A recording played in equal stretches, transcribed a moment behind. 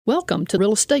Welcome to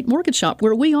Real Estate Mortgage Shop,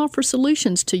 where we offer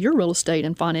solutions to your real estate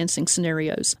and financing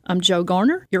scenarios. I'm Joe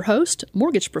Garner, your host,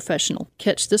 mortgage professional.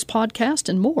 Catch this podcast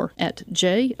and more at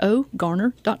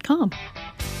jogarner.com.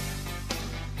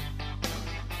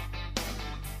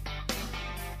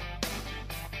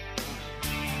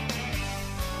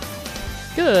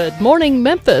 Good morning,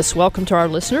 Memphis. Welcome to our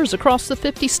listeners across the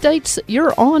 50 states.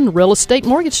 You're on Real Estate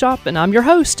Mortgage Shop, and I'm your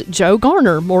host, Joe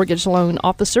Garner, Mortgage Loan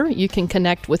Officer. You can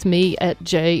connect with me at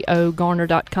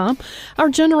jogarner.com. Our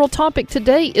general topic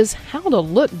today is how to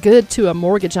look good to a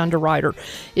mortgage underwriter.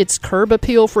 It's curb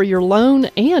appeal for your loan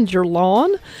and your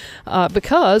lawn,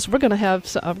 because I'm going to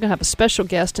have a special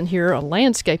guest in here, a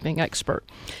landscaping expert.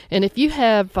 And if you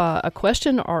have a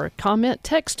question or a comment,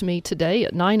 text me today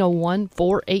at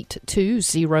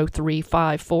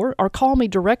 901-482-0354 or call me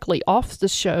directly off the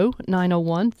show,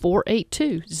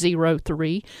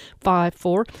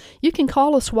 901-482-0354. You can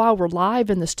call us while we're live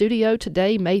in the studio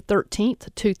today, May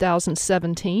 13th,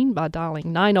 2017, by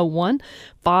dialing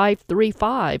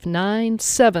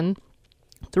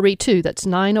 901-535-9732. That's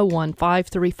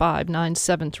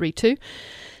 901-535-9732.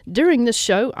 During this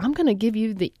show, I'm going to give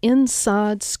you the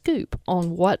inside scoop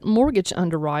on what mortgage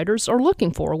underwriters are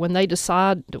looking for when they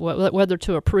decide whether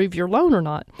to approve your loan or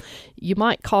not. You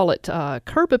might call it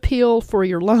curb appeal for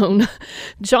your loan.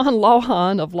 John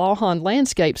Lawhon of Lawhon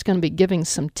Landscape is going to be giving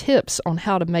some tips on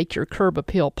how to make your curb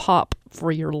appeal pop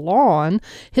for your lawn.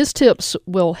 His tips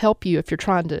will help you if you're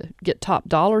trying to get top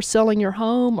dollar selling your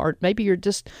home, or maybe you're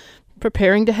just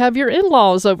preparing to have your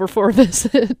in-laws over for a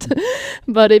visit.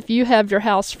 But if you have your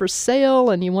house for sale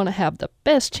and you want to have the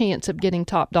best chance of getting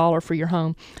top dollar for your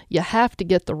home, you have to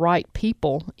get the right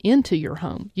people into your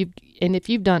home. And if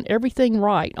you've done everything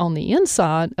right on the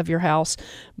inside of your house,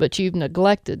 but you've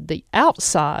neglected the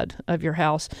outside of your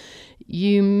house,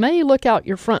 you may look out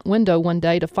your front window one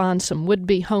day to find some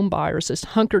would-be home buyers that's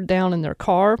hunkered down in their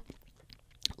car,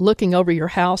 looking over your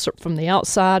house from the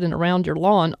outside and around your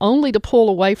lawn, only to pull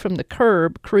away from the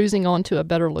curb, cruising onto a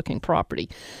better-looking property.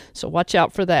 So watch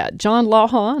out for that. John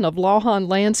Lawhon of Lawhon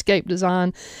Landscape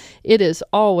Design, it is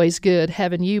always good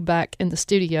having you back in the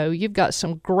studio. You've got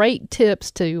some great tips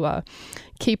to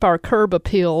keep our curb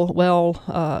appeal,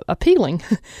 appealing.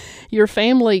 Your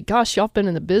family, gosh, y'all been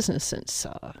in the business since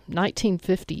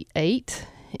 1958.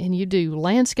 And you do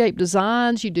landscape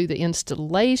designs, you do the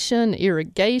installation,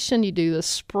 irrigation, you do the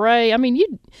spray. I mean, you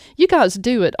guys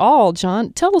do it all,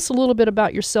 John. Tell us a little bit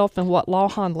about yourself and what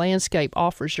Lawhon Landscape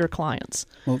offers your clients.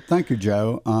 Well, thank you,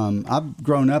 Joe. I've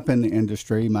grown up in the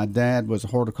industry. My dad was a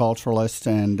horticulturalist,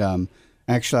 and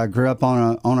actually I grew up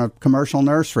on a commercial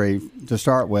nursery to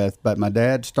start with. But my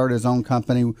dad started his own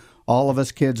company. All of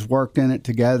us kids worked in it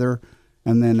together.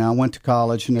 And then I went to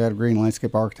college and got a degree in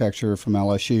landscape architecture from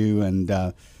LSU. And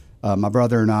my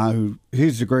brother and I,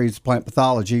 his degree is plant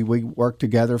pathology, we worked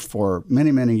together for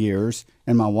many, many years.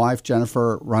 And my wife,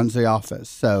 Jennifer, runs the office.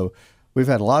 So we've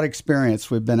had a lot of experience.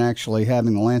 We've been actually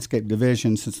having the landscape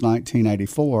division since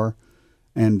 1984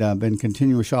 and been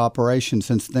continuous operation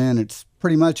since then. It's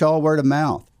pretty much all word of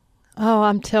mouth. Oh,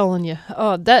 I'm telling you,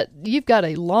 that you've got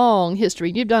a long history.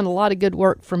 You've done a lot of good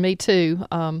work for me too.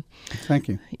 Thank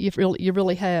you. You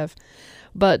really have.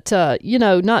 But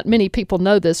not many people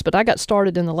know this, but I got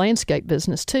started in the landscape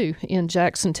business too in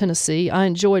Jackson, Tennessee. I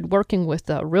enjoyed working with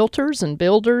realtors and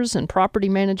builders and property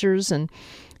managers, and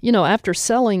after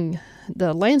selling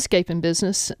the landscaping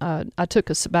business, I took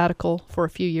a sabbatical for a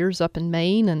few years up in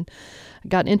Maine and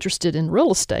got interested in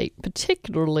real estate,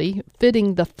 particularly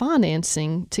fitting the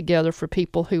financing together for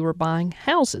people who were buying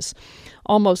houses.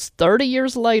 Almost 30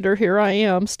 years later, here I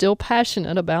am, still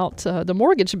passionate about the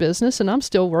mortgage business, and I'm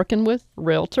still working with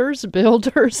realtors,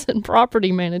 builders, and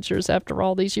property managers after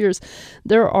all these years.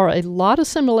 There are a lot of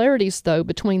similarities, though,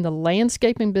 between the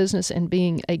landscaping business and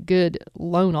being a good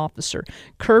loan officer.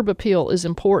 Curb appeal is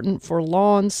important for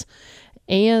lawns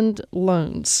and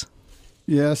loans.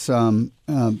 Yes, the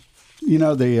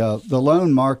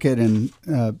loan market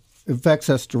affects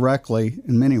us directly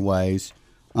in many ways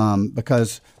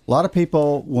because a lot of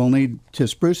people will need to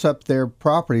spruce up their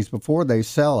properties before they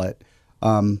sell it.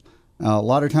 A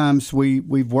lot of times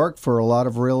we've worked for a lot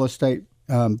of real estate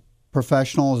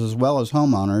professionals as well as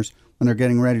homeowners when they're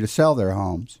getting ready to sell their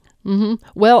homes. Mm-hmm.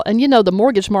 Well, and the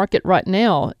mortgage market right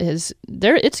now is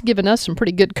there. It's given us some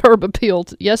pretty good curb appeal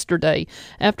yesterday.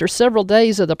 After several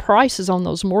days of the prices on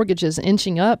those mortgages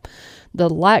inching up, the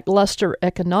lackluster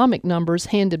economic numbers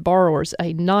handed borrowers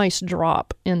a nice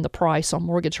drop in the price on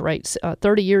mortgage rates.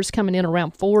 30 years coming in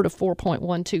around 4 to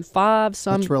 4.125.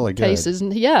 Some That's really good. cases,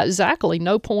 yeah, exactly,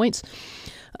 no points.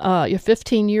 Your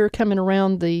 15-year coming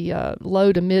around the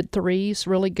low to mid threes,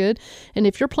 really good. And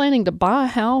if you're planning to buy a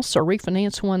house or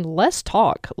refinance one, let's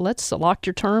talk. Let's lock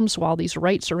your terms while these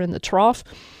rates are in the trough.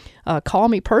 Call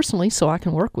me personally so I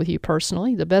can work with you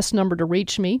personally. The best number to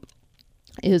reach me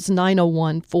is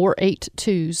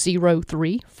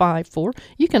 901-482-0354.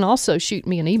 You can also shoot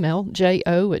me an email,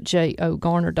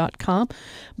 jo@jogarner.com.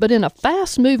 But in a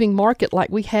fast-moving market like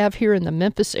we have here in the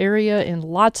Memphis area and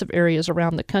lots of areas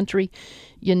around the country,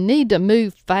 you need to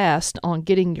move fast on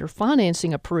getting your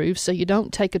financing approved so you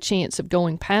don't take a chance of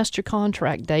going past your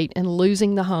contract date and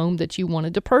losing the home that you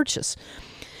wanted to purchase.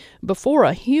 Before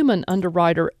a human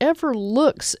underwriter ever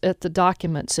looks at the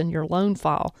documents in your loan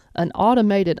file, an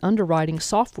automated underwriting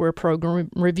software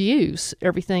program reviews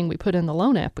everything we put in the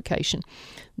loan application.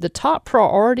 The top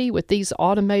priority with these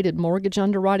automated mortgage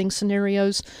underwriting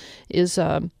scenarios is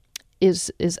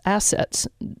assets,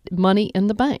 money in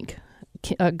the bank.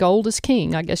 Gold is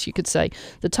king, I guess you could say.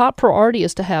 The top priority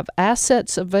is to have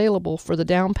assets available for the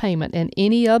down payment and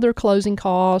any other closing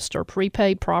cost or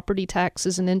prepaid property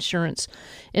taxes and insurance,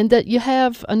 and that you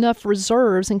have enough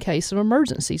reserves in case of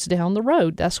emergencies down the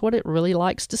road. That's what it really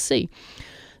likes to see.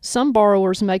 Some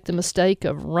borrowers make the mistake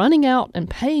of running out and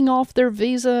paying off their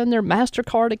Visa and their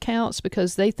MasterCard accounts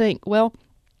because they think, well,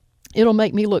 it'll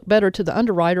make me look better to the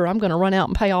underwriter. I'm going to run out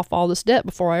and pay off all this debt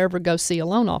before I ever go see a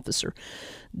loan officer.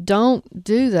 Don't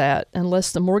do that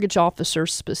unless the mortgage officer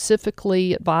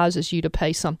specifically advises you to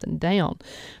pay something down,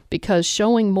 because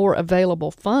showing more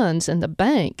available funds in the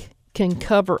bank can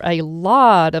cover a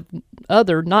lot of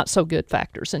other not so good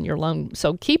factors in your loan.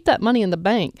 So keep that money in the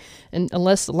bank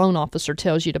unless the loan officer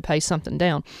tells you to pay something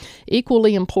down.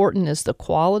 Equally important is the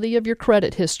quality of your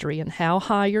credit history and how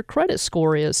high your credit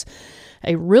score is.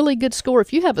 A really good score,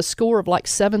 if you have a score of like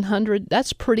 700,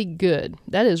 that's pretty good.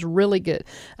 That is really good.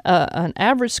 An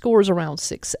average score is around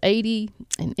 680,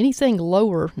 and anything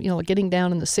lower, getting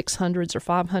down in the 600s or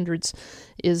 500s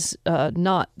is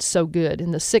not so good. In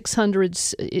the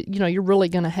 600s, you're really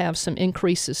going to have some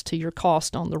increases to your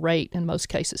cost on the rate in most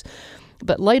cases.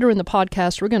 But later in the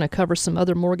podcast, we're going to cover some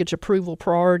other mortgage approval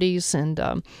priorities.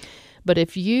 But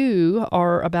if you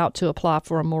are about to apply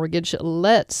for a mortgage,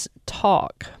 let's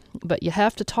talk. But you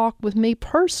have to talk with me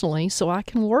personally so I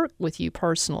can work with you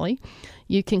personally.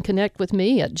 You can connect with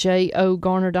me at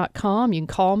jogarner.com. You can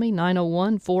call me,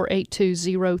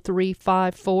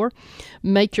 901-482-0354.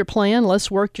 Make your plan. Let's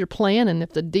work your plan. And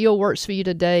if the deal works for you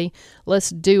today, let's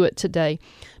do it today.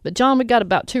 But, John, we've got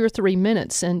about 2 or 3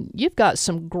 minutes, and you've got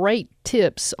some great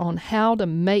tips on how to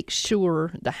make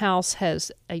sure the house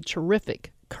has a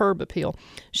terrific curb appeal.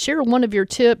 Share one of your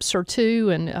tips or two,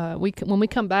 and when we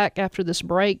come back after this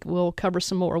break, we'll cover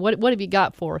some more. What have you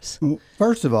got for us? Well,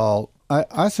 first of all,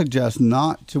 I suggest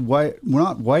not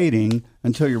waiting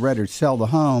until you're ready to sell the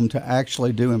home to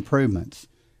actually do improvements.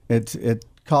 It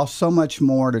costs so much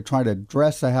more to try to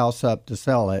dress the house up to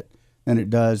sell it than it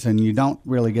does, and you don't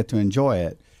really get to enjoy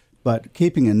it. But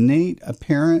keeping a neat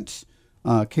appearance,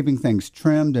 keeping things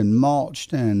trimmed and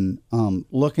mulched, and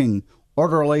looking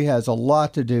orderly has a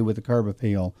lot to do with the curb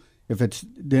appeal. If it's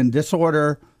in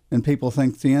disorder, then people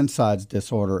think the inside's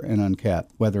disorder and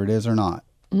unkept, whether it is or not.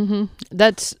 Mm-hmm.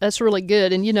 That's really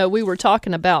good. And, we were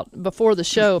talking about, before the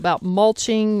show, about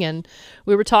mulching, and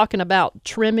we were talking about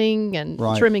trimming and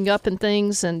trimming up and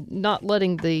things, and not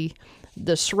letting the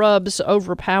shrubs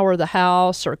overpower the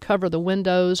house or cover the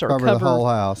windows or cover the whole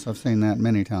house. I've seen that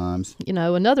many times.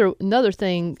 Another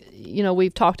thing,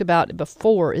 we've talked about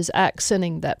before is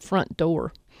accenting that front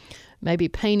door. Maybe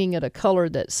painting it a color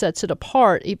that sets it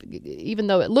apart, even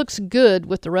though it looks good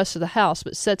with the rest of the house,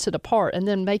 but sets it apart, and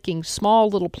then making small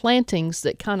little plantings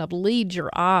that kind of lead your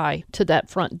eye to that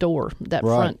front door, that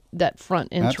front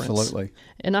entrance. Absolutely.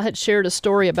 And I had shared a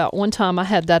story about one time I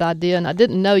had that idea, and I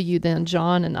didn't know you then,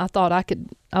 John, and I thought I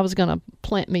was going to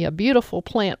plant me a beautiful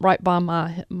plant right by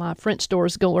my French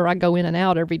doors where I go in and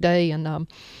out every day, and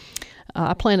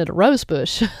I planted a rose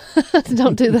bush.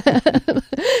 Don't do that.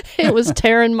 It was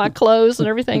tearing my clothes and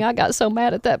everything. I got so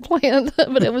mad at that plant,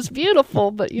 but it was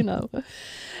beautiful. But, Yes.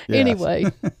 Anyway,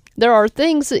 there are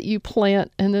things that you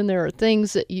plant, and then there are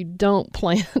things that you don't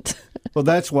plant. Well,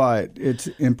 that's why it's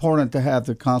important to have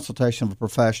the consultation of a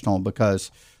professional,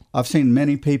 because I've seen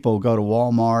many people go to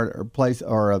Walmart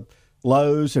or a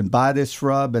Lowe's and buy this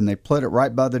shrub, and they put it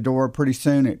right by the door. Pretty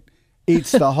soon it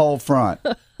eats the whole front,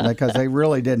 because they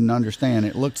really didn't understand.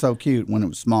 It looked so cute when it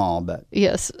was small, but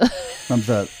yes, becomes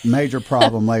a major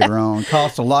problem later on. It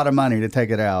costs a lot of money to take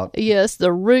it out. Yes,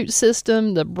 the root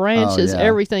system, the branches,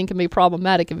 everything can be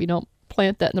problematic if you don't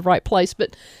plant that in the right place.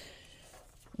 But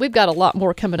We've got a lot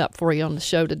more coming up for you on the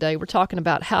show today. We're talking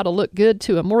about how to look good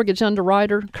to a mortgage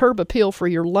underwriter, curb appeal for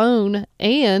your loan,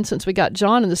 and since we got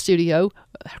John in the studio,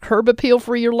 curb appeal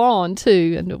for your lawn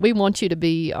too. And we want you to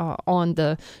be on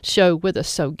the show with us.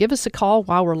 So give us a call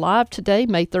while we're live today,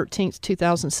 May 13th,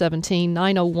 2017,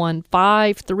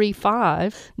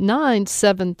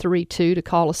 901-535-9732 to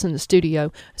call us in the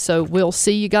studio. So we'll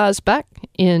see you guys back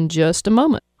in just a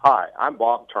moment. Hi, I'm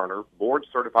Bob Turner,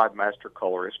 board-certified master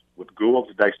colorist with Gould's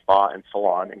Day Spa and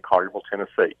Salon in Collierville,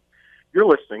 Tennessee. You're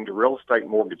listening to Real Estate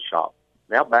Mortgage Shop.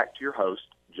 Now back to your host,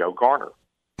 Joe Garner.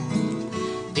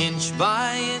 Inch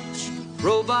by inch,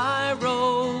 row by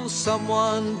row,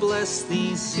 someone bless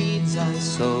these seeds I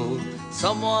sowed.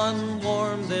 Someone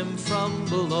warm them from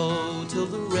below till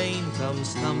the rain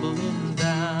comes tumbling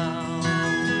down.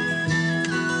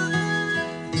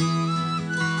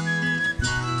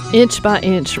 Inch by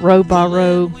inch, row by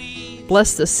row,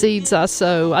 bless the seeds I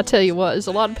sow. I tell you what, there's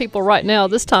a lot of people right now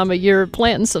this time of year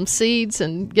planting some seeds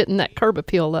and getting that curb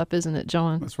appeal up, isn't it,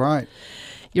 John? That's right.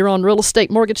 You're on Real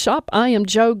Estate Mortgage Shop. I am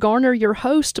Joe Garner, your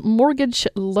host, mortgage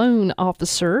loan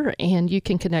officer, and you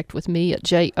can connect with me at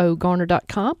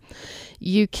jogarner.com.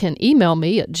 You can email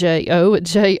me at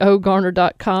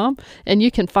jo@jogarner.com, and you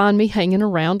can find me hanging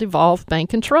around Evolve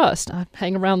Bank and Trust. I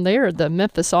hang around there at the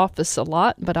Memphis office a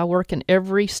lot, but I work in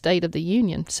every state of the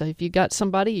union. So if you got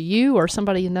somebody, you or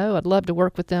somebody you know, I'd love to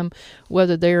work with them,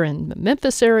 whether they're in the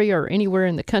Memphis area or anywhere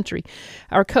in the country.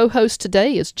 Our co-host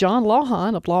today is John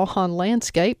Lawhon of Lawhon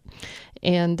Landscape.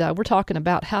 And we're talking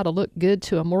about how to look good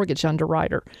to a mortgage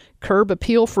underwriter, curb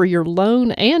appeal for your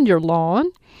loan and your lawn.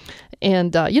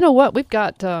 And you know what? We've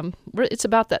got, it's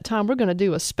about that time. We're going to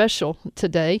do a special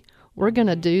today. We're going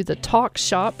to do the Talk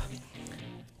Shop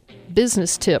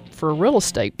business tip for real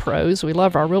estate pros. We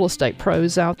love our real estate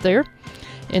pros out there.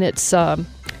 And it's going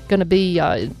to be,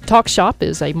 Talk Shop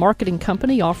is a marketing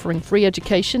company offering free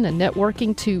education and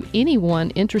networking to anyone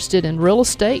interested in real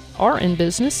estate or in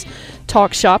business.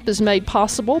 Talk Shop is made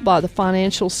possible by the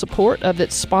financial support of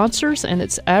its sponsors and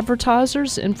its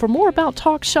advertisers. And for more about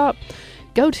Talk Shop,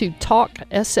 go to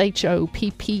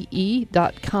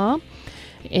talkshoppe.com.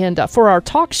 And for our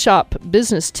Talk Shop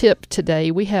business tip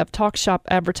today, we have Talk Shop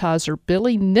advertiser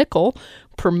Billy Nickel,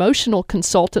 promotional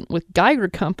consultant with Geiger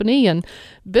Company. And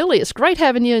Billy, it's great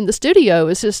having you in the studio.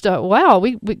 It's just, wow,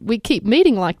 we keep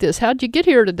meeting like this. How'd you get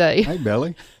here today? Hey,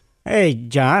 Billy. Hey,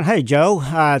 John. Hey,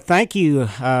 Joe. Thank you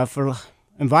for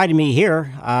inviting me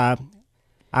here. I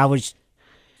was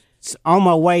on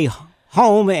my way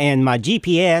home, and my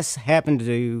GPS happened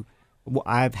to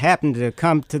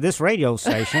come to this radio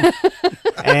station,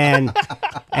 and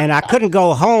I couldn't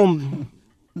go home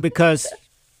because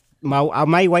I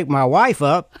may wake my wife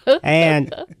up,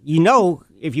 and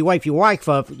if you wake your wife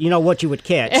up, you know what you would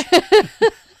catch.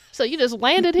 So you just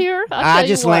landed here? I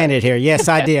just landed here. Yes,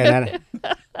 I did.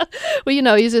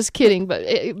 Well, he's just kidding, but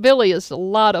Billy is a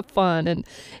lot of fun, and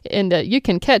you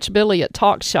can catch Billy at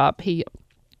Talk Shop.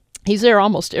 He's there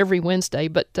almost every Wednesday,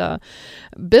 but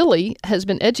Billy has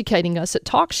been educating us at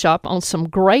Talk Shop on some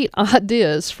great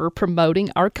ideas for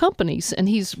promoting our companies, and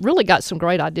he's really got some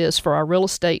great ideas for our real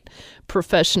estate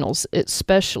professionals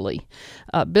especially.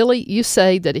 Billy, you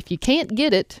say that if you can't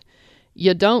get it,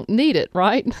 you don't need it,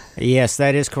 right? Yes,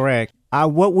 that is correct.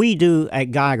 What we do at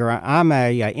Geiger, I'm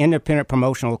a independent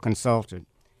promotional consultant,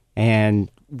 and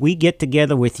we get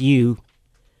together with you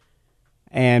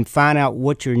and find out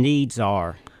what your needs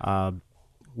are.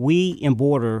 We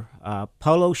embroider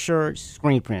polo shirts,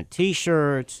 screen print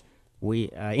T-shirts.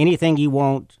 Anything you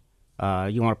want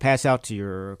to pass out to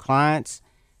your clients.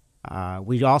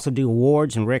 We also do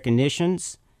awards and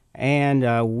recognitions, and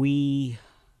we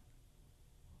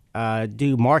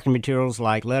do marketing materials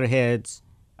like letterheads,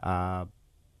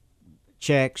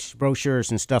 checks,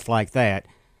 brochures, and stuff like that.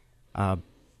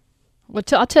 Well,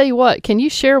 I'll tell you what. Can you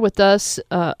share with us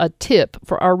a tip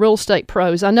for our real estate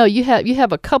pros? I know you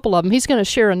have a couple of them. He's going to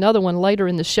share another one later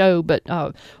in the show, but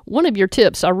one of your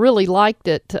tips I really liked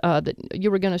that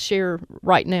you were going to share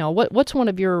right now. What's one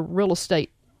of your real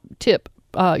estate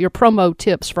your promo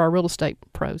tips for our real estate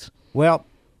pros? Well,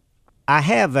 I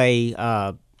have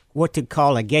a what to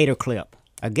call a gator clip.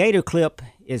 A gator clip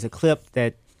is a clip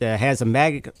that has a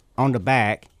magnet on the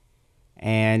back,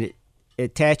 and it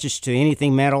attaches to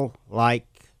anything metal like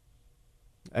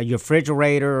your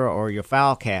refrigerator or your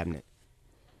file cabinet.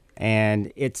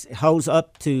 And it holds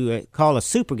up to, called a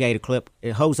super gator clip.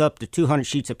 It holds up to 200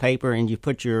 sheets of paper, and you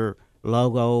put your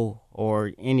logo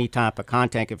or any type of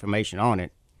contact information on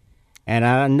it. And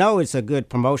I know it's a good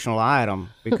promotional item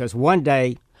because one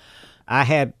day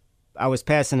I was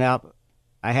passing out,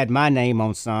 I had my name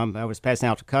on some, I was passing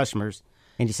out to customers,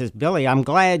 And he says, Billy, I'm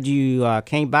glad you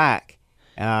came back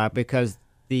because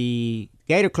the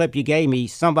gator clip you gave me,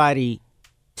 somebody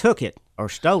took it or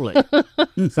stole it.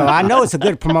 So I know it's a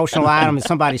good promotional item and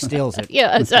somebody steals it.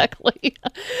 Yeah, exactly.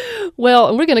 Well,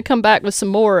 and we're going to come back with some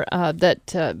more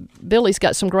Billy's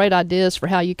got some great ideas for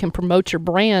how you can promote your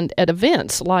brand at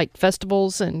events like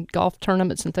festivals and golf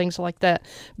tournaments and things like that.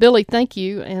 Billy, thank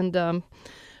you. And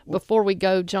before we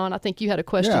go, John, I think you had a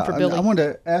question for Billy. I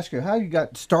wanted to ask you how you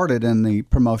got started in the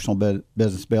promotional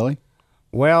business, Billy.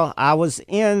 Well, I was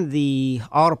in the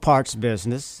auto parts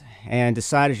business and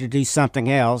decided to do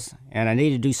something else, and I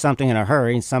needed to do something in a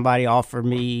hurry, and somebody offered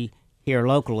me here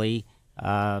locally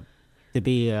to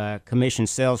be a commission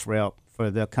sales rep for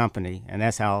the company, and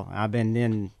that's how I've been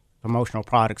in promotional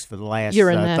products for the last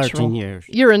 13 years.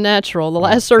 You're a natural. The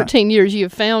last 13 years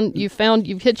you've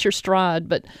hit your stride.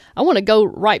 But I want to go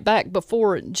right back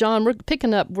before, John, we're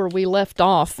picking up where we left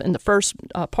off in the first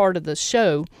part of the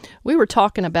show. We were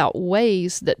talking about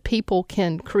ways that people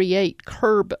can create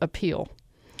curb appeal.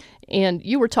 And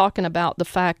you were talking about the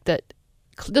fact that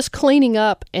just cleaning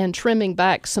up and trimming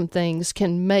back some things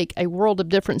can make a world of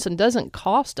difference and doesn't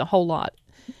cost a whole lot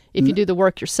if you do the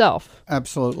work yourself.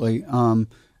 Absolutely.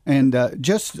 And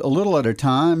just a little at a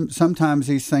time, sometimes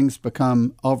these things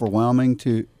become overwhelming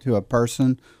to a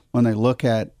person when they look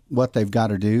at what they've got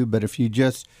to do. But if you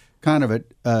just kind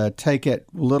of take it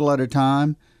a little at a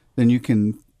time, then you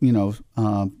can, you'll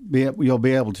be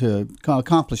able to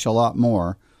accomplish a lot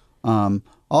more.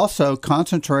 Also,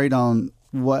 concentrate on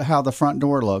how the front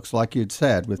door looks, like you'd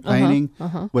said, with painting,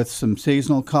 with some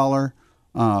seasonal color.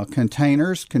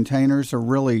 Containers are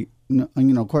really,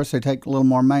 of course, they take a little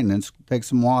more maintenance, take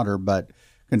some water, but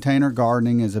container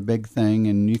gardening is a big thing,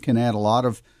 and you can add a lot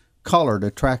of color to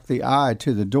attract the eye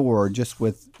to the door just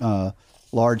with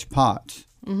large pots.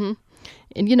 Mm-hmm.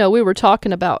 And, we were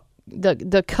talking about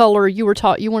the color. You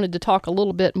wanted to talk a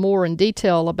little bit more in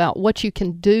detail about what you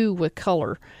can do with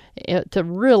color to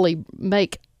really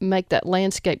make that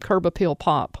landscape curb appeal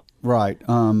pop. Right.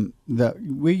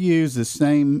 We use the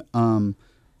same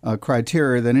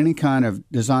criteria that any kind of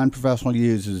design professional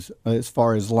uses as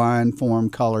far as line, form,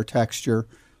 color, texture.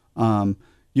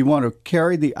 You want to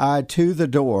carry the eye to the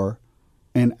door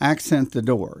and accent the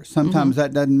door. Sometimes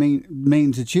that doesn't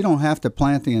means that you don't have to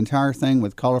plant the entire thing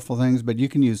with colorful things, but you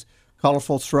can use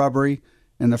colorful shrubbery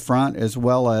in the front as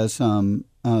well as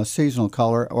seasonal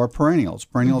color or perennials.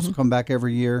 Perennials will come back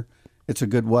every year. It's a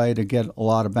good way to get a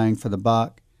lot of bang for the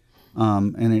buck.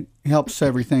 And it helps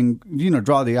everything,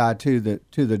 draw the eye to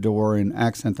the door and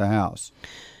accent the house.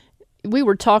 We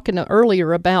were talking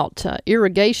earlier about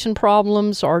irrigation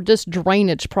problems or just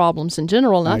drainage problems in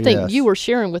general. And I think you were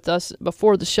sharing with us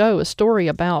before the show a story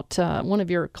about one of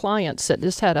your clients that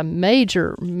just had a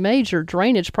major, major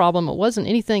drainage problem. It wasn't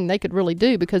anything they could really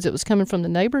do because it was coming from the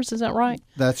neighbors. Is that right?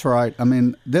 That's right. I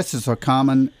mean, this is a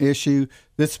common issue.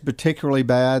 This is particularly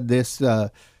bad. This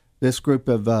group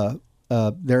of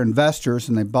they're investors,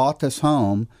 and they bought this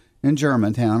home in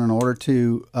Germantown in order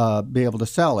to be able to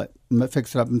sell it,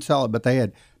 fix it up and sell it. But they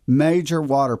had major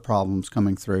water problems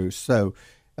coming through. So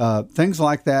things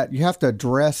like that, you have to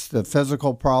address the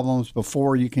physical problems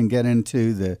before you can get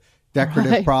into the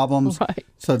decorative problems. Right.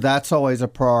 So that's always a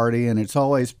priority, and it's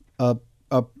always a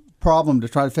problem to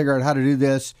try to figure out how to do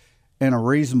this in a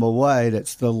reasonable way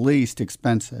that's the least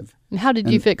expensive. And how did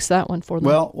you fix that one for them?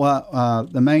 Well,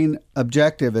 the main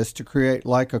objective is to create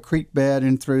like a creek bed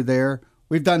in through there.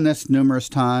 We've done this numerous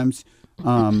times.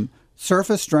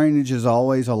 Surface drainage is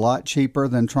always a lot cheaper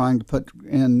than trying to put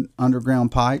in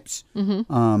underground pipes.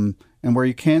 And where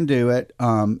you can do it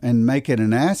and make it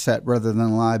an asset rather than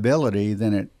a liability,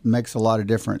 then it makes a lot of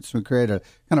difference. We create a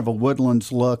kind of a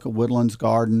woodlands look, a woodlands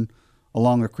garden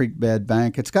along a creek bed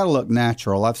bank. It's got to look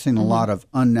natural. I've seen a lot of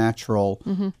unnatural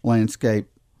landscape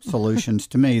solutions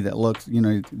to me that looks,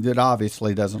 that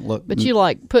obviously doesn't look. But you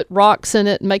put rocks in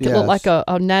it and make it look like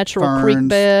a natural ferns, creek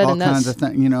bed. all and kinds of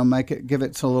things, give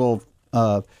it a little,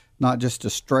 not just a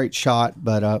straight shot,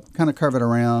 but kind of curve it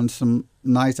around, some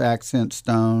nice accent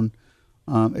stone.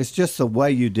 It's just the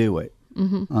way you do it.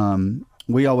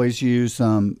 We always use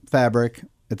fabric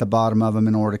at the bottom of them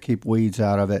in order to keep weeds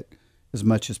out of it as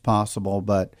much as possible.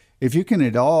 But if you can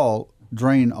at all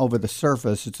drain over the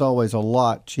surface, it's always a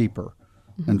lot cheaper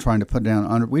than trying to put down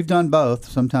under. We've done both.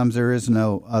 Sometimes there is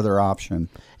no other option.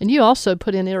 And you also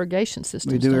put in irrigation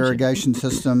systems. We do irrigation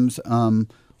systems.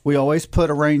 We always put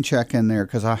a rain check in there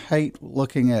because I hate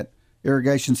looking at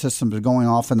irrigation systems going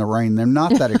off in the rain. They're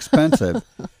not that expensive.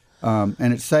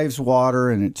 And it saves water,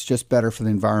 and it's just better for the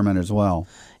environment as well.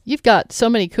 You've got so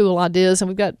many cool ideas, and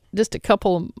we've got just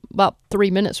about 3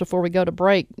 minutes before we go to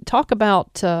break. Talk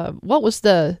about what was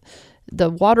the the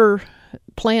water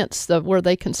plants where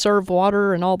they conserve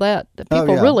water and all that.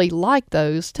 People really like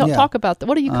those. Talk about that.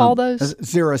 What do you call those?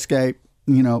 Zero escape.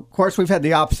 Of course, we've had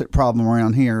the opposite problem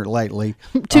around here lately.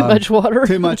 Too much water.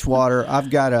 Too much water. I've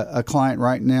got a client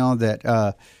right now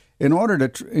that, in order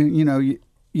to,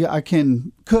 I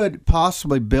could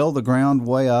possibly build the ground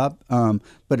way up,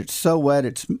 but it's so wet.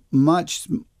 It's much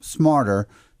smarter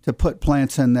to put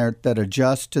plants in there that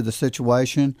adjust to the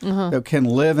situation, that can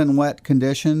live in wet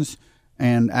conditions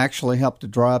and actually help to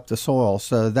dry up the soil.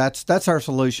 So that's our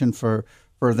solution for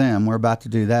them. We're about to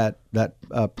do that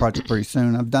project pretty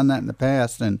soon. I've done that in the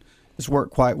past, and it's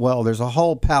worked quite well. There's a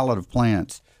whole palette of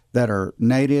plants that are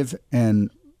native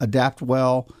and adapt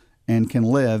well and can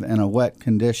live in a wet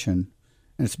condition.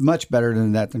 And it's much better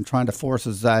than trying to force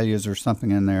azaleas or something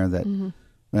in there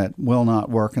that will not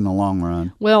work in the long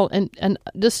run. Well, and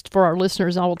just for our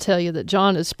listeners, I will tell you that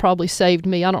John has probably saved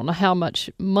me, I don't know how much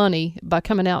money, by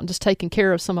coming out and just taking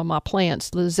care of some of my plants.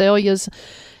 The azaleas,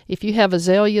 if you have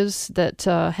azaleas that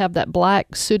have that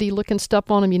black sooty looking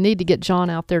stuff on them, you need to get John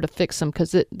out there to fix them,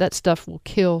 because that stuff will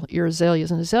kill your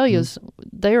azaleas. And azaleas,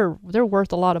 they're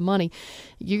worth a lot of money.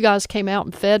 You guys came out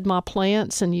and fed my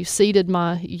plants, and you seeded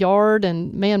my yard,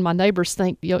 and man, my neighbors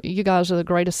think you guys are the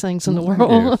greatest things in the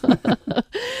world.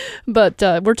 But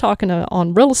we're talking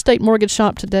on Real Estate Mortgage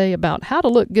Shop today about how to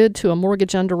look good to a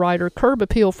mortgage underwriter, curb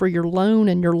appeal for your loan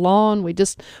and your lawn. We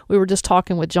were just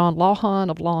talking with John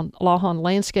Lawhon of Lawhon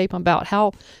Landscape about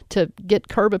how to get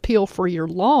curb appeal for your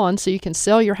lawn so you can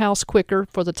sell your house quicker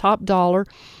for the top dollar.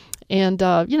 And,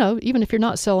 even if you're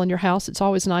not selling your house, it's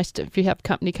always nice if you have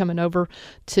company coming over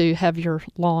to have your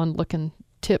lawn looking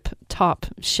tip-top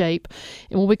shape.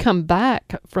 And when we come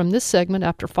back from this segment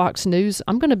after Fox News,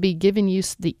 I'm going to be giving you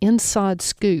the inside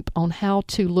scoop on how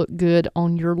to look good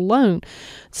on your loan.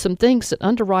 Some things that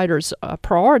underwriters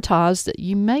prioritize that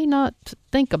you may not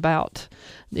think about.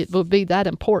 It will be that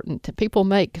important. People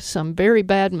make some very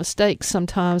bad mistakes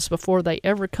sometimes before they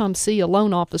ever come see a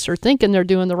loan officer thinking they're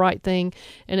doing the right thing,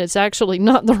 and it's actually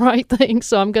not the right thing.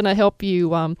 So I'm going to help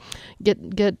you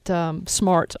get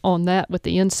smart on that with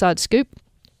the inside scoop.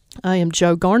 I am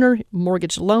Joe Garner,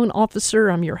 Mortgage Loan Officer.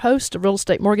 I'm your host of Real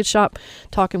Estate Mortgage Shop,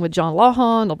 talking with John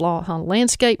Lawhon of Lawhon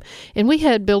Landscape. And we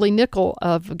had Billy Nickel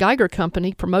of Geiger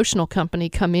Company, promotional company,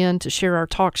 come in to share our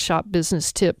Talk Shop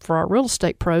business tip for our real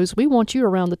estate pros. We want you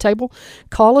around the table.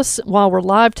 Call us while we're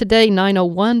live today,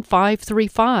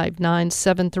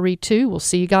 901-535-9732. We'll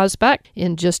see you guys back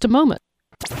in just a moment.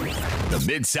 The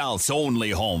Mid-South's only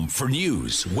home for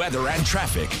news, weather, and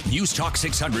traffic. News Talk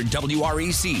 600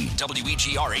 WREC,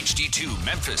 WEGR HD2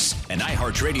 Memphis, an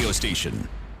iHeart radio station.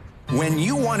 When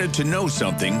you wanted to know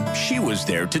something, she was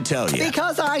there to tell you.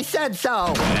 Because I said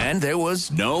so. And there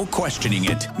was no questioning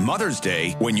it. Mother's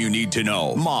Day, when you need to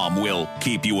know, Mom will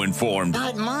keep you informed.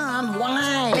 But Mom,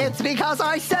 why? It's because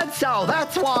I said so.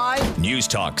 That's why. News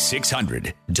Talk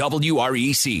 600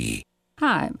 WREC.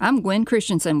 Hi, I'm Gwen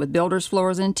Christensen with Builders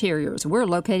Floors and Interiors. We're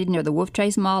located near the Wolf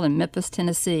Chase Mall in Memphis,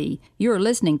 Tennessee. You are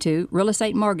listening to Real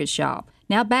Estate Mortgage Shop.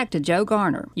 Now back to Joe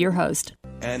Garner, your host.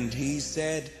 And he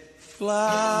said,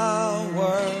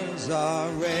 flowers are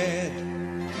red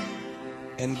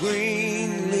and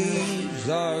green leaves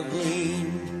are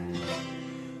green.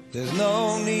 There's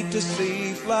no need to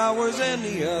see flowers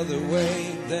any other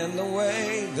way than the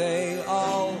way they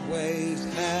always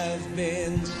have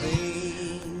been seen.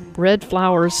 Red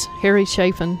Flowers, Harry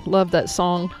Chapin. Love that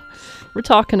song. We're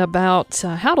talking about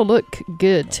how to look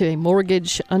good to a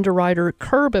mortgage underwriter,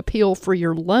 curb appeal for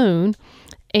your loan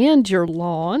and your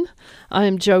lawn. I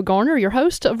am Joe Garner, your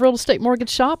host of Real Estate Mortgage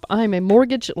Shop. I am a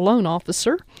mortgage loan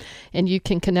officer, and you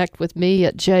can connect with me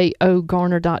at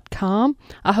jogarner.com.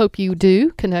 I hope you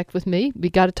do connect with me. You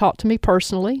got to talk to me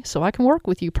personally so I can work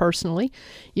with you personally.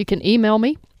 You can email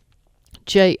me,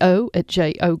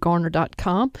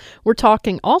 jo@jogarner.com. We're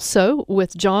talking also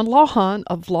with John Lawhon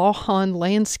of Lawhon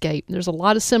Landscape. There's a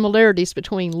lot of similarities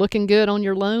between looking good on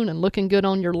your loan and looking good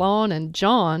on your lawn, and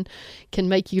John can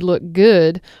make you look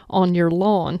good on your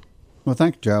lawn. Well,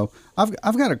 thank you, Joe.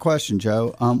 I've got a question,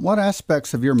 Joe. What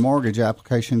aspects of your mortgage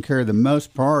application carry the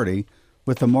most priority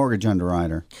with the mortgage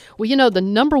underwriter? Well, the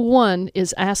number one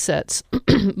is assets,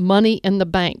 money in the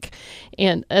bank.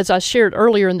 And as I shared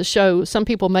earlier in the show, some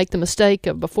people make the mistake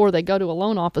of before they go to a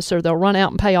loan officer, they'll run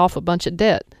out and pay off a bunch of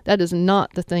debt. That is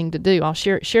not the thing to do. I'll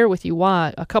share with you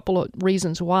why, a couple of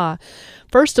reasons why.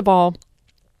 First of all,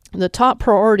 The top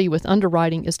priority with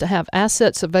underwriting is to have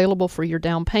assets available for your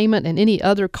down payment and any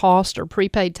other cost or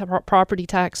prepaid property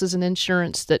taxes and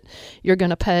insurance that you're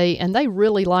going to pay. And they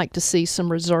really like to see some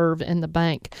reserve in the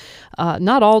bank.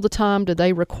 Not all the time do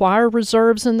they require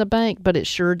reserves in the bank, but it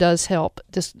sure does help.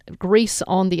 Just grease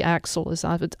on the axle, as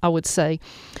I would say.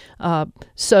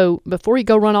 So before you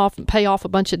go run off and pay off a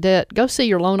bunch of debt, go see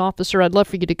your loan officer. I'd love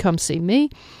for you to come see me,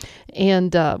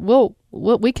 and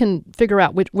we can figure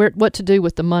out what to do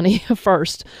with the money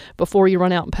first before you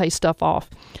run out and pay stuff off.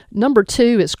 Number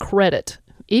 2 is credit.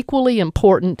 Equally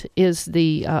important is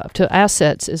to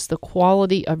assets is the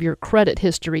quality of your credit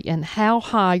history and how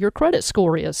high your credit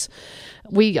score is.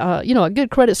 A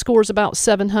good credit score is about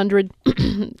 700,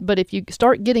 but if you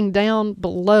start getting down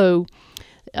below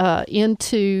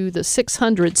into the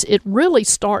 600s, it really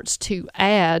starts to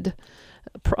add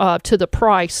to the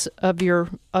price of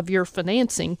your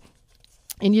financing.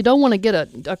 And you don't want to get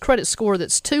a credit score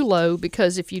that's too low,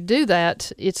 because if you do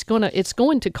that, it's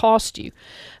going to cost you.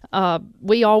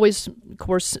 We always, of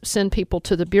course, send people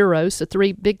to the bureaus,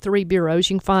 the big three bureaus.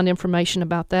 You can find information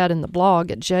about that in the blog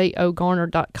at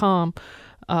jogarner.com.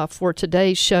 For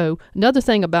today's show. Another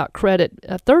thing about credit,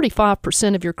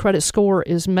 35% of your credit score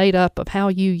is made up of how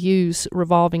you use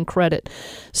revolving credit.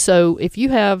 So if you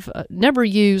have never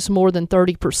use more than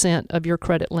 30% of your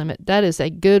credit limit, that is a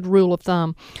good rule of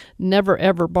thumb. Never,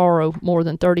 ever borrow more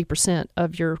than 30%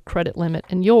 of your credit limit,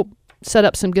 and you'll set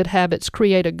up some good habits,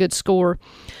 create a good score.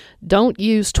 Don't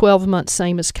use 12 months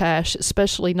same as cash,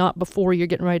 especially not before you're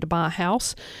getting ready to buy a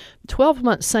house. 12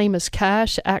 months same as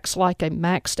cash acts like a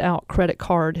maxed out credit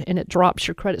card, and it drops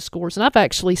your credit scores. And I've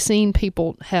actually seen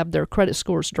people have their credit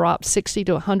scores drop 60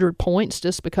 to 100 points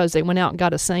just because they went out and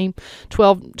got a same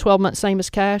 12 months same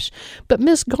as cash. But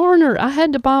Miss Garner, I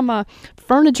had to buy my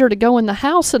furniture to go in the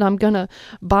house that I'm going to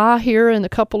buy here in a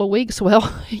couple of weeks.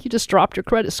 Well, you just dropped your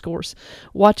credit scores.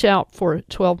 Watch out for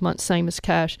 12 months same as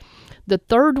cash. The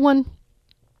third one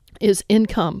is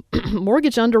income.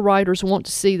 Mortgage underwriters want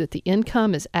to see that the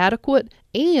income is adequate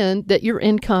and that your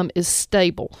income is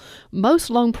stable. Most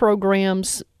loan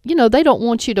programs, they don't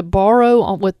want you to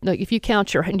borrow if you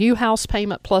count your new house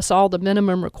payment plus all the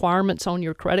minimum requirements on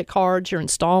your credit cards, your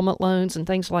installment loans, and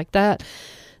things like that.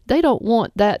 They don't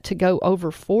want that to go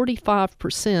over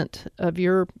 45% of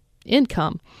your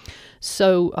income.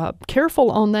 So careful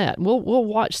on that. We'll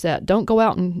watch that. Don't go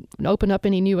out and open up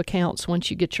any new accounts once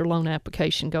you get your loan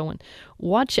application going.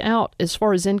 Watch out as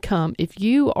far as income. If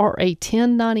you are a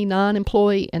 1099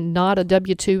 employee and not a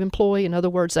W-2 employee, in other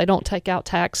words, they don't take out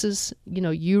taxes,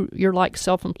 you're like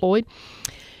self-employed,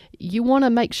 you want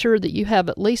to make sure that you have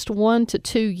at least 1 to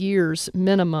 2 years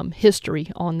minimum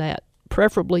history on that,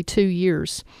 preferably 2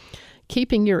 years.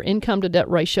 Keeping your income to debt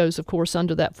ratios, of course,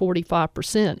 under that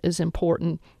 45% is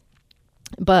important.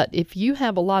 But if you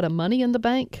have a lot of money in the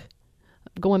bank,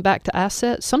 going back to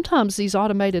assets, sometimes these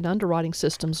automated underwriting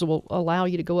systems will allow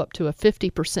you to go up to a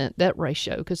 50% debt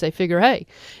ratio because they figure, hey,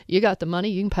 you got the money,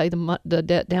 you can pay the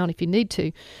debt down if you need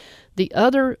to. The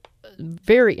other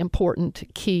very important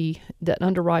key that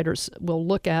underwriters will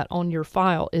look at on your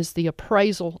file is the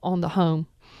appraisal on the home.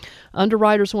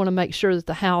 Underwriters want to make sure that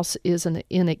the house is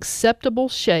in acceptable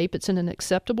shape. It's in an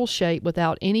acceptable shape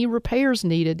without any repairs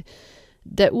needed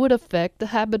that would affect the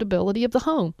habitability of the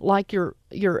home, like your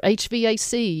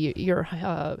HVAC,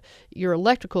 your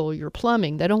electrical, your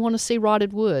plumbing. They don't want to see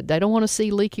rotted wood. They don't want to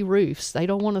see leaky roofs. They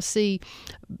don't want to see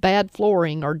bad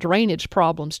flooring or drainage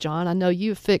problems, John. I know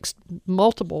you've fixed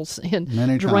multiples in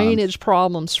drainage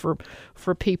problems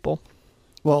for people.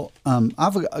 Well,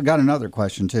 I've got another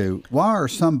question, too. Why are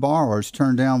some borrowers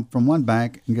turned down from one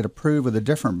bank and get approved with a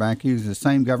different bank using the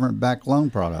same government-backed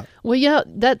loan product? Well, yeah,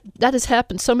 that has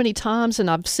happened so many times, and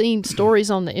I've seen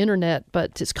stories on the internet,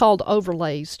 but it's called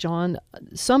overlays, John.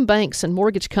 Some banks and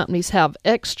mortgage companies have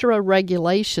extra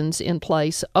regulations in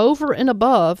place over and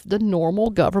above the normal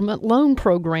government loan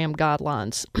program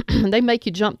guidelines. They make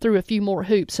you jump through a few more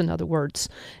hoops, in other words.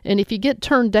 And if you get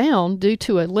turned down due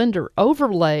to a lender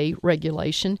overlay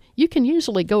regulation, you can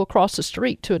usually go across the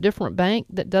street to a different bank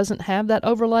that doesn't have that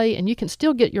overlay, and you can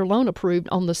still get your loan approved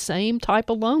on the same type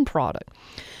of loan product.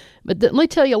 But let me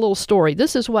tell you a little story.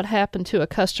 This is what happened to a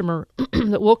customer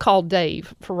that we'll call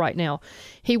Dave for right now.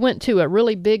 He went to a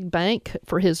really big bank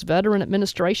for his veteran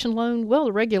administration loan. Well,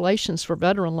 the regulations for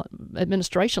veteran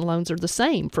administration loans are the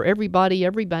same for everybody,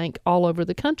 every bank all over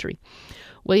the country.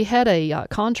 Well, he had a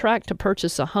contract to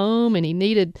purchase a home, and he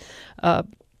needed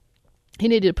he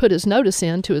needed to put his notice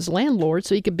in to his landlord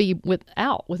so he could be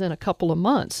out within a couple of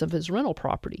months of his rental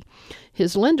property.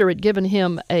 His lender had given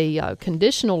him a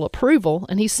conditional approval,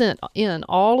 and he sent in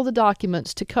all of the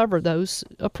documents to cover those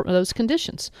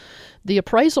conditions. The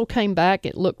appraisal came back.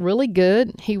 It looked really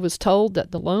good. He was told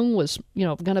that the loan was,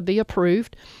 going to be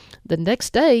approved. The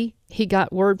next day, he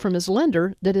got word from his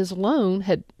lender that his loan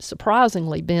had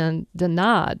surprisingly been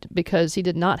denied because he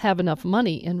did not have enough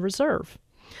money in reserve.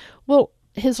 Well,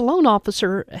 his loan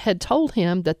officer had told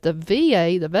him that the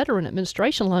VA, the Veteran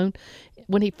Administration Loan,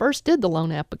 when he first did the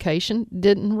loan application,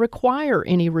 didn't require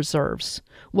any reserves.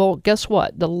 Well, guess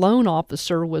what? The loan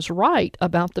officer was right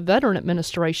about the Veteran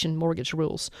Administration mortgage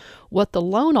rules. What the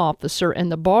loan officer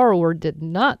and the borrower did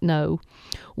not know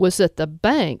was that the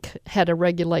bank had a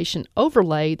regulation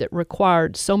overlay that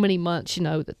required so many months,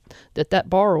 that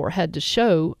borrower had to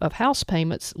show of house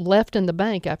payments left in the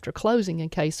bank after closing in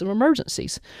case of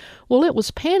emergencies. Well, it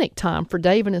was panic time for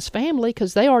Dave and his family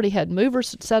because they already had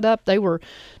movers set up. They were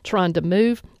trying to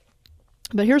move.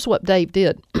 But here's what Dave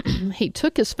did. He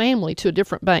took his family to a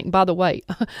different bank. By the way,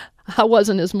 I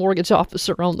wasn't his mortgage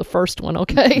officer on the first one,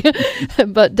 okay?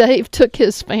 But Dave took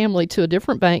his family to a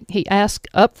different bank. He asked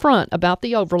up front about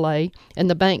the overlay, and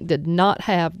the bank did not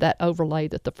have that overlay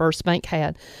that the first bank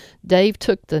had. Dave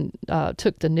took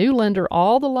the new lender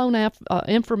all the loan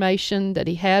information that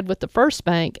he had with the first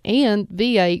bank, and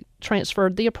VA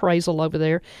transferred the appraisal over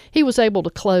there. He was able to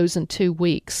close in 2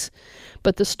 weeks.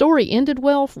 But the story ended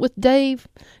well with Dave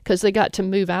because they got to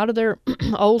move out of their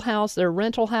old house, their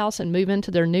rental house, and move into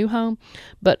their new home.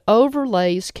 But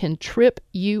overlays can trip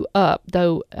you up,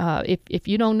 though, if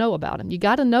you don't know about them. You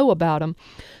got to know about them.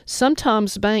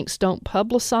 Sometimes banks don't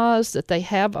publicize that they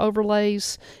have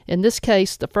overlays. In this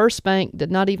case, the first bank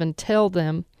did not even tell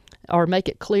them or make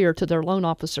it clear to their loan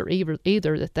officer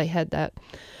either that they had that.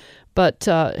 But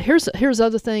here's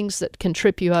other things that can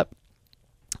trip you up.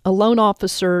 A loan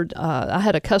officer, I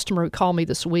had a customer who called me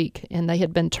this week, and they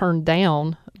had been turned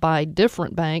down by a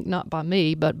different bank, not by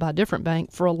me, but by a different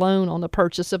bank, for a loan on the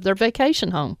purchase of their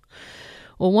vacation home.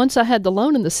 Well, once I had the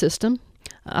loan in the system,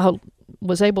 I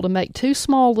was able to make 2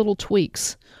 small little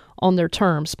tweaks on their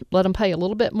terms, let them pay a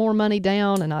little bit more money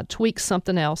down, and I tweaked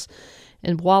something else.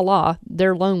 And voila,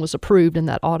 their loan was approved in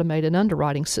that automated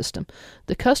underwriting system.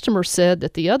 The customer said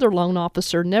that the other loan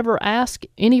officer never asked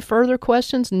any further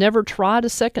questions, never tried a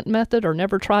second method, or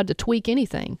never tried to tweak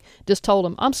anything. Just told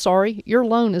them, I'm sorry, your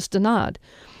loan is denied.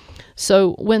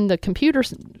 So when the computer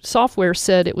software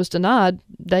said it was denied,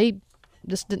 they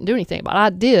just didn't do anything. But I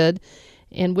did,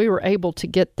 and we were able to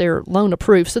get their loan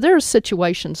approved. So there are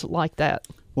situations like that.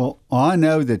 Well, I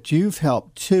know that you've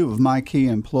helped 2 of my key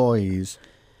employees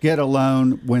get a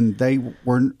loan when they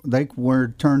were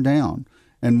turned down,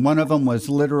 and one of them was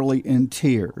literally in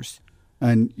tears,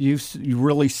 and you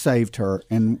really saved her,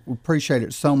 and appreciate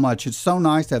it so much. It's so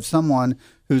nice to have someone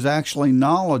who's actually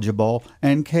knowledgeable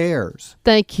and cares.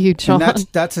 Thank you, John. And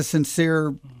that's a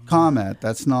sincere comment.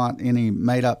 That's not any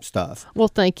made-up stuff. Well,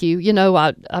 thank you.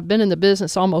 I've been in the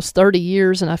business almost 30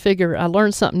 years, and I figure I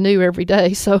learn something new every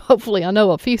day, so hopefully I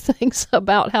know a few things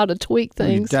about how to tweak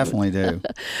things. You definitely do.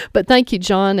 But thank you,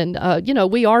 John. And,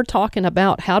 we are talking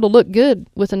about how to look good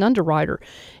with an underwriter.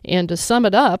 And to sum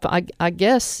it up, I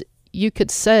guess you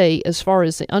could say, as far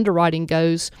as the underwriting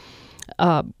goes,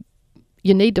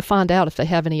 you need to find out if they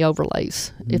have any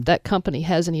overlays, if that company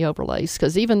has any overlays.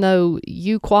 Because even though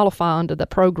you qualify under the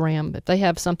program, if they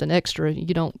have something extra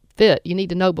you don't fit, you need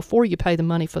to know before you pay the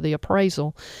money for the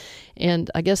appraisal. And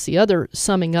I guess the other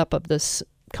summing up of this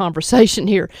conversation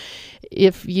here,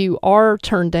 if you are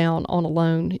turned down on a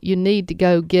loan, you need to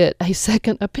go get a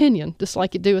second opinion, just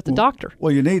like you do with the doctor.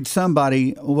 Well, you need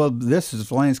somebody, this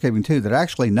is landscaping too, that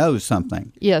actually knows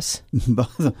something. Yes.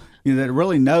 That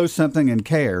really knows something and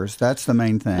cares. That's the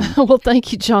main thing. Well,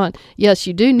 thank you, John. Yes,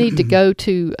 you do need to go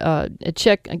to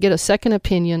check and get a second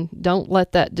opinion. Don't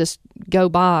let that just go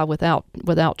by without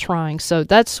trying. So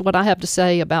that's what I have to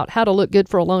say about how to look good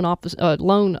for a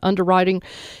loan underwriting.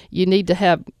 You need to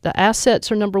have the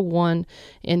assets are number 1,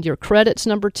 and your credits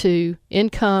number 2,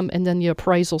 income, and then the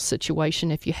appraisal situation.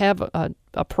 If you have a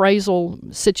appraisal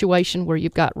situation where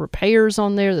you've got repairs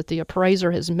on there that the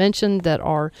appraiser has mentioned that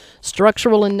are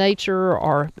structural in nature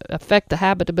or affect the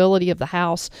habitability of the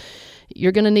house,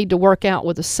 you're going to need to work out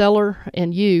with the seller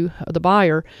and you, the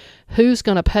buyer, who's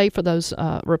going to pay for those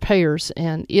repairs,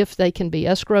 and if they can be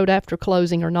escrowed after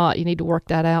closing or not. You need to work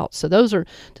that out. So those are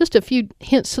just a few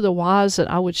hints to the wise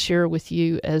that I would share with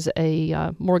you as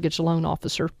a mortgage loan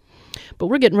officer. But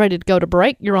we're getting ready to go to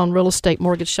break. You're on Real Estate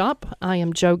Mortgage Shop. I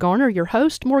am Joe Garner, your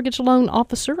host, mortgage loan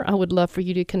officer. I would love for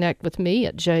you to connect with me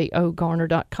at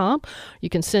jogarner.com. You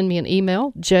can send me an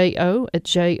email,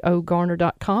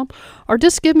 jo@jogarner.com, or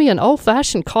just give me an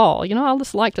old-fashioned call. You know, I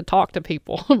just like to talk to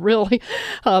people, really.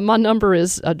 My number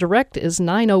is direct is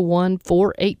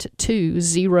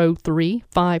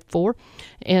 901-482-0354.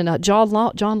 And John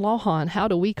Lawhon, how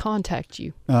do we contact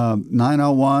you?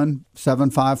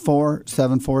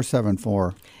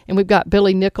 901-754-7474. And we've got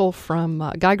Billy Nickel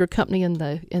from Geiger Company in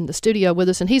the studio with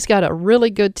us, and he's got a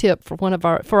really good tip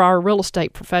for our real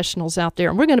estate professionals out there.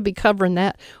 And we're going to be covering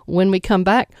that when we come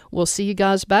back. We'll see you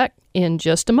guys back in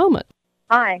just a moment.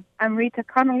 Hi, I'm Rita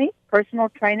Connolly, personal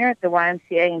trainer at the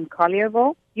YMCA in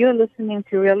Collierville. You're listening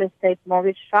to Real Estate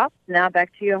Mortgage Shop. Now back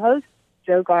to your host,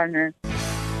 Joe Garner.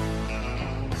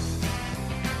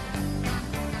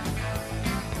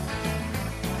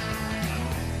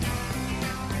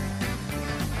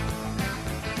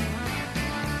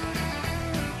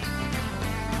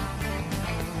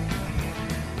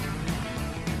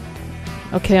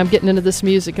 Okay, I'm getting into this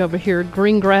music over here.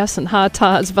 Green Grass and High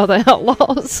Tides by the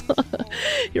Outlaws.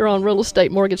 You're on Real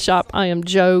Estate Mortgage Shop. I am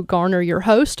Joe Garner, your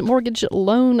host, mortgage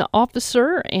loan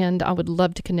officer, and I would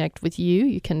love to connect with you.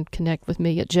 You can connect with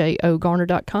me at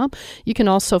jogarner.com. You can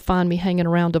also find me hanging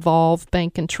around Evolve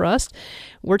Bank and Trust.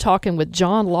 We're talking with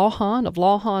John Lawhon of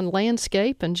Lawhon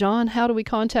Landscape. And John, how do we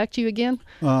contact you again?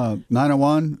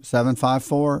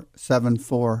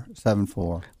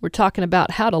 901-754-7474. We're talking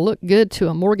about how to look good to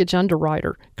a mortgage underwriter.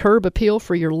 Curb appeal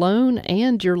for your loan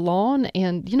and your lawn.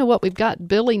 And you know what? We've got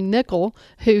Billy Nickel,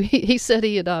 who he said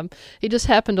he just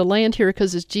happened to land here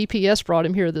because his GPS brought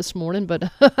him here this morning.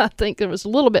 But I think there was a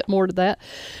little bit more to that.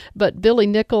 But Billy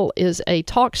Nickel is a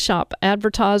talk shop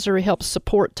advertiser. He helps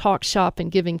support talk shop in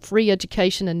giving free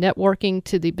education and networking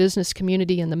to the business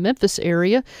community in the Memphis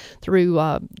area through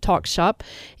talk shop.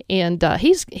 And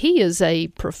he is a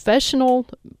professional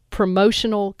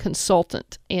promotional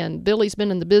consultant, and Billy's been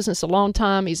in the business a long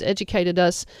time. He's educated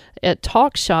us at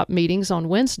talk shop meetings on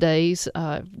Wednesdays.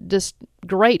 Just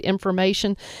great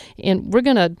information, and we're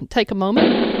going to take a moment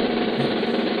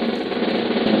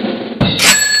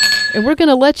and we're going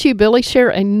to let you, Billy, share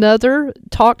another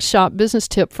talk shop business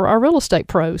tip for our real estate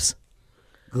pros.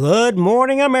 Good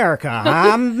morning, America.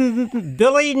 I'm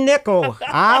Billy Nickel.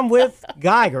 I'm with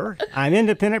Geiger. I'm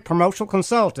independent promotional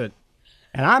consultant.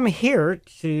 And I'm here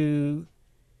to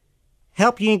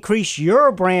help you increase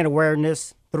your brand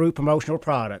awareness through promotional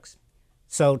products.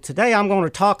 So today I'm going to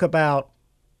talk about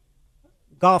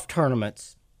golf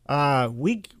tournaments.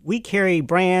 We carry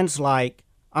brands like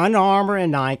Under Armour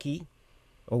and Nike.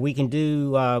 Or we can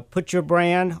do put your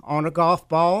brand on a golf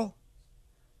ball.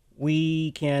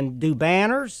 We can do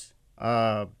banners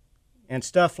and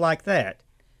stuff like that.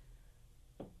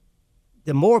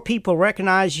 The more people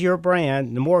recognize your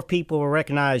brand, the more people will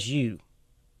recognize you.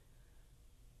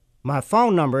 My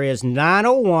phone number is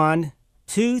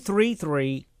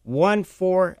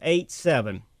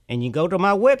 901-233-1487. And you go to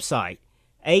my website,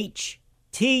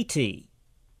 HTTPS,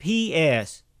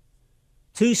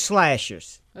 2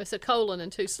 slashes. It's a colon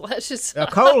and 2 slashes. A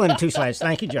colon and 2 slashes.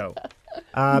 Thank you, Joe.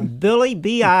 Billy,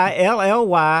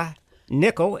 Billy, Nickel,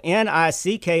 Nickol,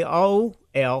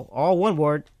 all one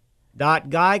word,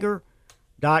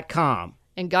 .Geiger.com.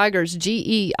 And Geiger's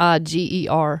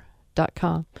GEIGER.com.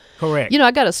 Correct. You know,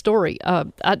 I got a story.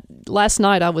 Last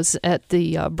night I was at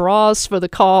the Bras for the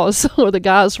Cause, where the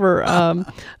guys were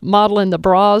modeling the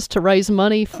bras to raise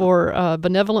money for a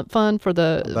benevolent fund for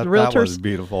the realtors. That was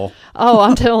beautiful. Oh,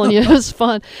 I'm telling you, it was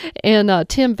fun. And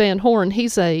Tim Van Horn, he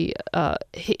does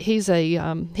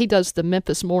the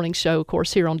Memphis Morning Show, of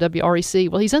course, here on WREC.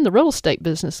 Well, he's in the real estate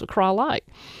business, with Cry Light.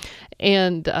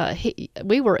 And he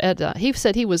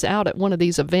said he was out at one of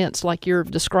these events like you're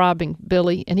describing,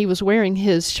 Billy, and he was wearing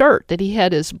his shirt that he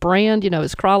had his brand,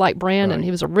 his Cry-Light brand, right. And he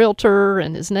was a realtor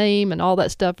and his name and all that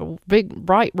stuff, a big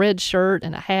bright red shirt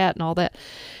and a hat and all that.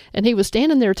 And he was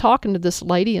standing there talking to this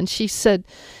lady, and she said,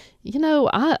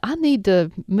 I need to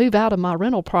move out of my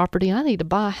rental property. I need to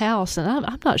buy a house, and I'm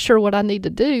not sure what I need to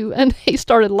do. And he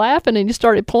started laughing, and he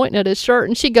started pointing at his shirt,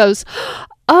 and she goes,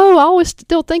 oh, I always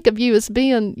still think of you as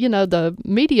being, the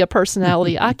media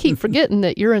personality. I keep forgetting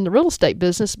that you're in the real estate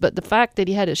business, but the fact that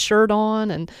he had his shirt on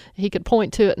and he could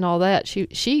point to it and all that, we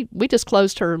just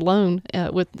closed her loan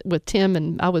with Tim,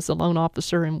 and I was the loan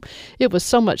officer, and it was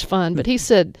so much fun. But he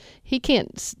said he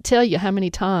can't tell you how many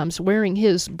times wearing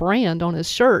his brand on his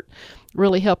shirt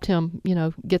really helped him,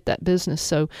 get that business.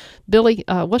 So, Billy,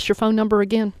 what's your phone number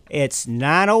again? It's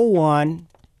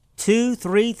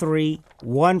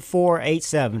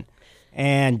 901-233-1487.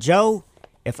 And Joe,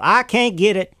 If I can't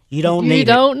get it, you don't need it. You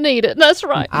don't need it. That's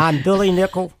right. I'm Billy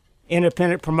Nickel,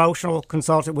 independent promotional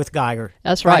consultant with Geiger.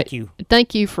 That's right. Thank you.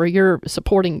 Thank you for your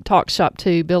supporting Talk Shop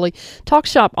too, Billy. Talk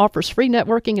Shop offers free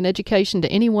networking and education to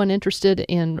anyone interested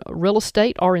in real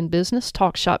estate or in business.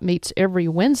 Talk Shop meets every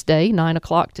Wednesday, 9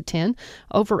 o'clock to 10,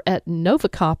 over at Nova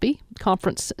Copy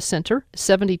Conference Center,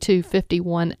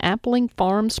 7251 Appling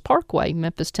Farms Parkway,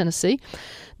 Memphis, Tennessee.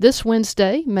 This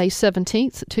Wednesday, May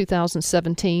 17th,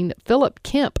 2017, Philip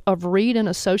Kemp of Reed &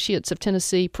 Associates of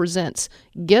Tennessee presents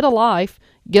Get a Life,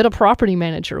 Get a Property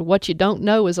Manager. What you don't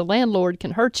know as a landlord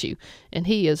can hurt you. And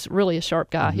he is really a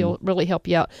sharp guy. He'll really help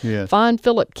you out. Yes. Find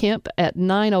Philip Kemp at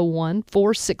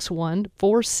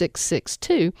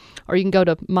 901-461-4662, or you can go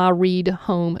to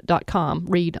myreedhome.com,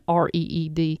 Reed,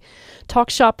 R-E-E-D. Talk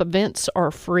Shop events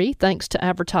are free thanks to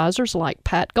advertisers like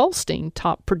Pat Goldstein,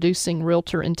 top producing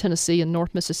realtor in Tennessee and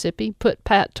North Mississippi. Put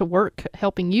Pat to work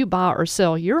helping you buy or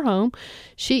sell your home.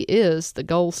 She is the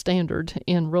gold standard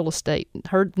in real estate.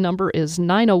 Her number is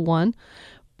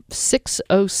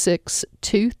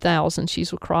 901-606-2000.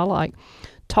 She's with Cry-Like.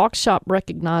 Talk Shop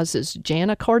recognizes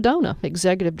Jana Cardona,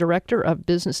 Executive Director of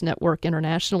Business Network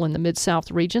International in the Mid-South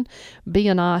region.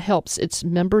 BNI helps its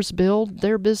members build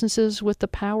their businesses with the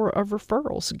power of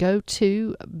referrals. Go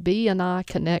to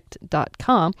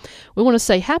bniconnect.com. We want to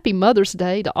say Happy Mother's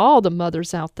Day to all the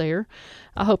mothers out there.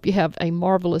 I hope you have a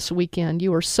marvelous weekend.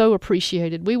 You are so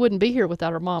appreciated. We wouldn't be here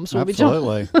without our moms. Would we, John?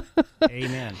 Absolutely.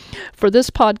 Amen. For this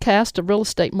podcast of Real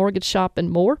Estate Mortgage Shop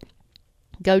and more,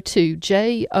 go to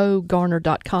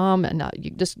jogarner.com and you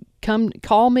just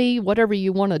call me, whatever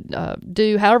you want to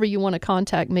do, however you want to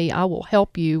contact me. I will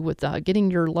help you with getting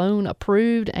your loan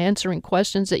approved, answering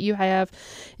questions that you have.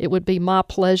 It would be my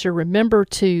pleasure. Remember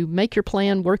to make your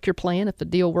plan, work your plan. If the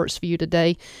deal works for you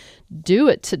today, do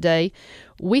it today.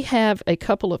 We have a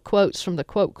couple of quotes from the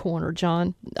Quote Corner,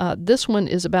 John. This one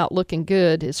is about looking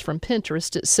good. It's from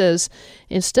Pinterest. It says,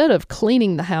 instead of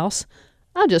cleaning the house,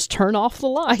 I just turn off the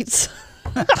lights.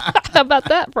 How about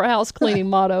that for a house cleaning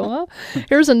motto, huh?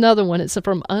 Here's another one. It's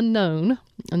from Unknown,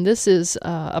 and this is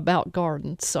about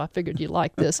gardens, so I figured you'd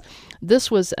like this. This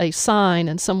was a sign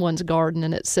in someone's garden,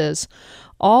 and it says,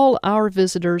 all our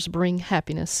visitors bring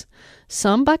happiness,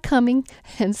 some by coming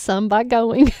and some by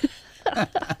going.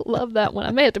 Love that one.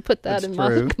 I may have to put that in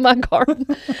my garden.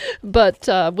 But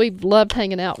we've loved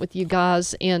hanging out with you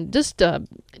guys, and just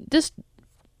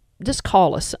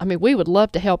call us. I mean, we would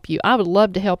love to help you. I would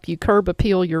love to help you curb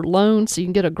appeal your loan so you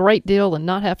can get a great deal and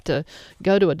not have to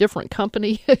go to a different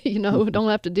company. Don't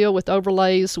have to deal with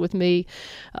overlays with me.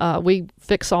 We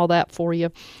fix all that for you.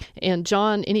 And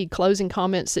John, any closing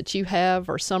comments that you have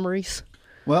or summaries?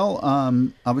 Well,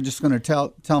 I was just going to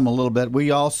tell them a little bit.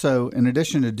 We also, in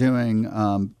addition to doing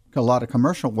a lot of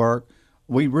commercial work,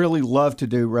 we really love to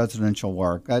do residential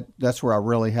work. That's where I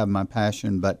really have my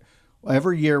passion. But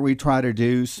every year we try to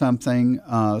do something,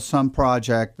 some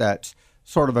project that's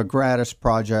sort of a gratis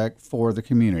project for the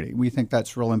community. We think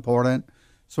that's real important.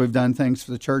 So we've done things for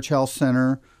the Church Health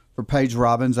Center. For Paige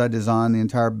Robbins, I designed the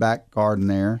entire back garden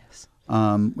there. Yes.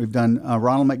 We've done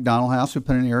Ronald McDonald House. We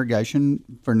put in irrigation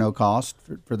for no cost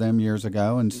for them years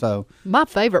ago. And so my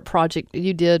favorite project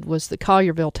you did was the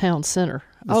Collierville Town Center.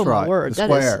 That's right. My word. The that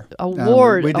square. Is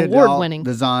award-winning.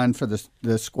 Design for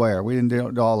the square. We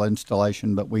didn't do all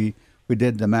installation, but we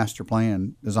did the master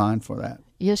plan design for that.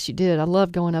 Yes, you did. I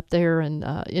love going up there, and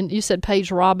you said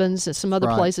Paige Robbins and some other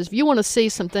places. If you want to see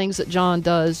some things that John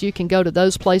does, you can go to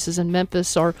those places in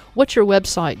Memphis. Or what's your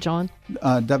website, John?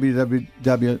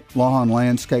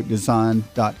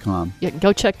 www.lawhonlandscapedesign.com. Yeah,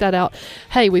 go check that out.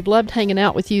 Hey, we've loved hanging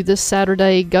out with you this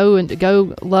Saturday.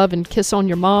 Go love and kiss on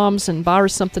your moms and buy her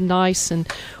something nice,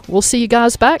 and we'll see you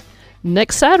guys back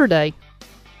next Saturday.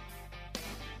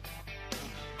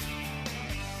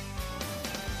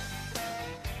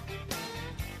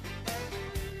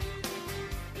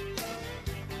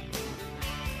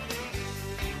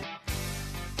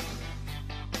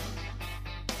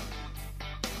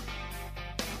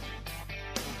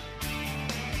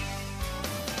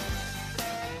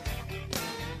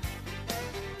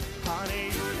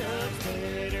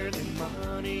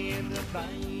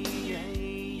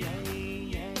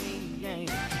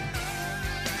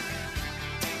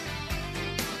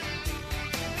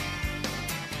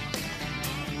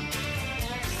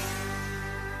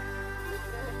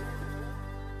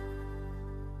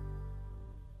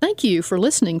 Thank you for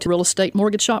listening to Real Estate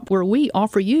Mortgage Shop, where we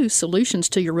offer you solutions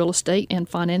to your real estate and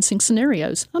financing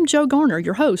scenarios. I'm Joe Garner,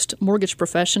 your host, mortgage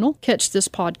professional. Catch this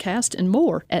podcast and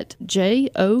more at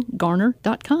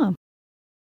jogarner.com.